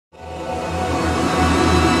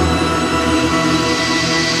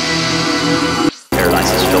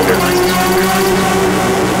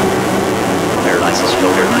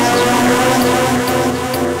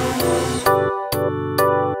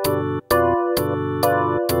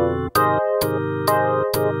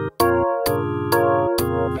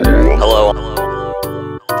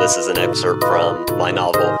This is an excerpt from my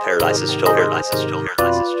novel, Paradise's Children.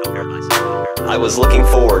 I was looking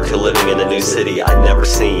forward to living in a new city I'd never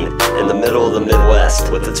seen, in the middle of the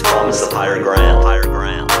Midwest with its promise of higher ground.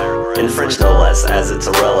 In French no less, as it's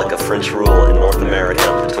a relic of French rule in North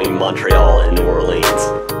America between Montreal and New Orleans.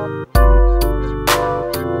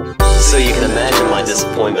 So you can imagine my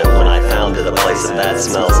disappointment when I found it a place of bad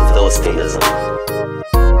smells and Philistinism.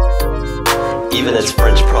 Even its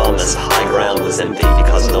French promise, high ground, was empty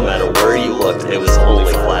because no matter where you looked, it was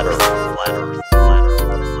only flat earth.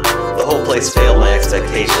 The whole place failed my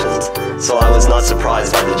expectations, so I was not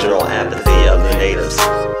surprised by the general apathy of the natives.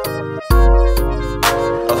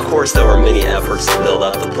 Of course, there were many efforts to build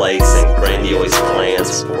up the place and grandiose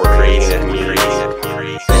plans for creating a community.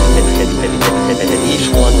 And each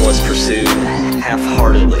one was pursued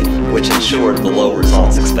half-heartedly, which ensured the low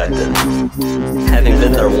results expected. Having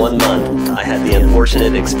been there 1 month, I had the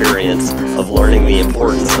unfortunate experience of learning the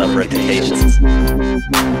importance of reputations.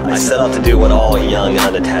 I set out to do what all young,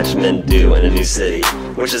 unattached men do in a new city,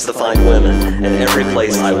 which is to find women, and every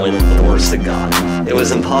place I went, the worst it got. It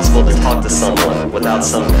was impossible to talk to someone without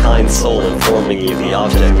some kind soul informing you the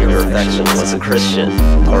object of your affection was a Christian,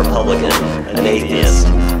 a Republican, an atheist,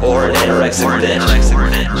 or an anorexic bitch.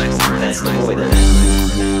 That's the point.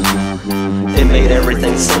 It made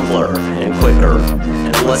everything simpler and quicker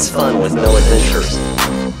and less fun with no adventures.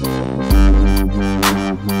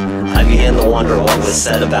 I began to wonder what was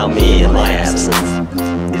said about me in my absence.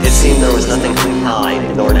 It seemed there was nothing to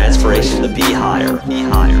hide, nor an aspiration to be higher.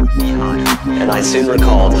 And I soon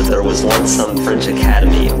recalled that there was once some French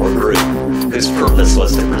academy or group whose purpose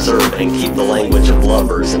was to preserve and keep the language of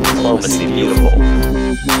lovers and diplomacy beautiful.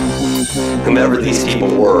 Whomever these people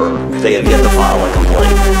were, they have yet to file a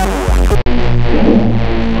complaint.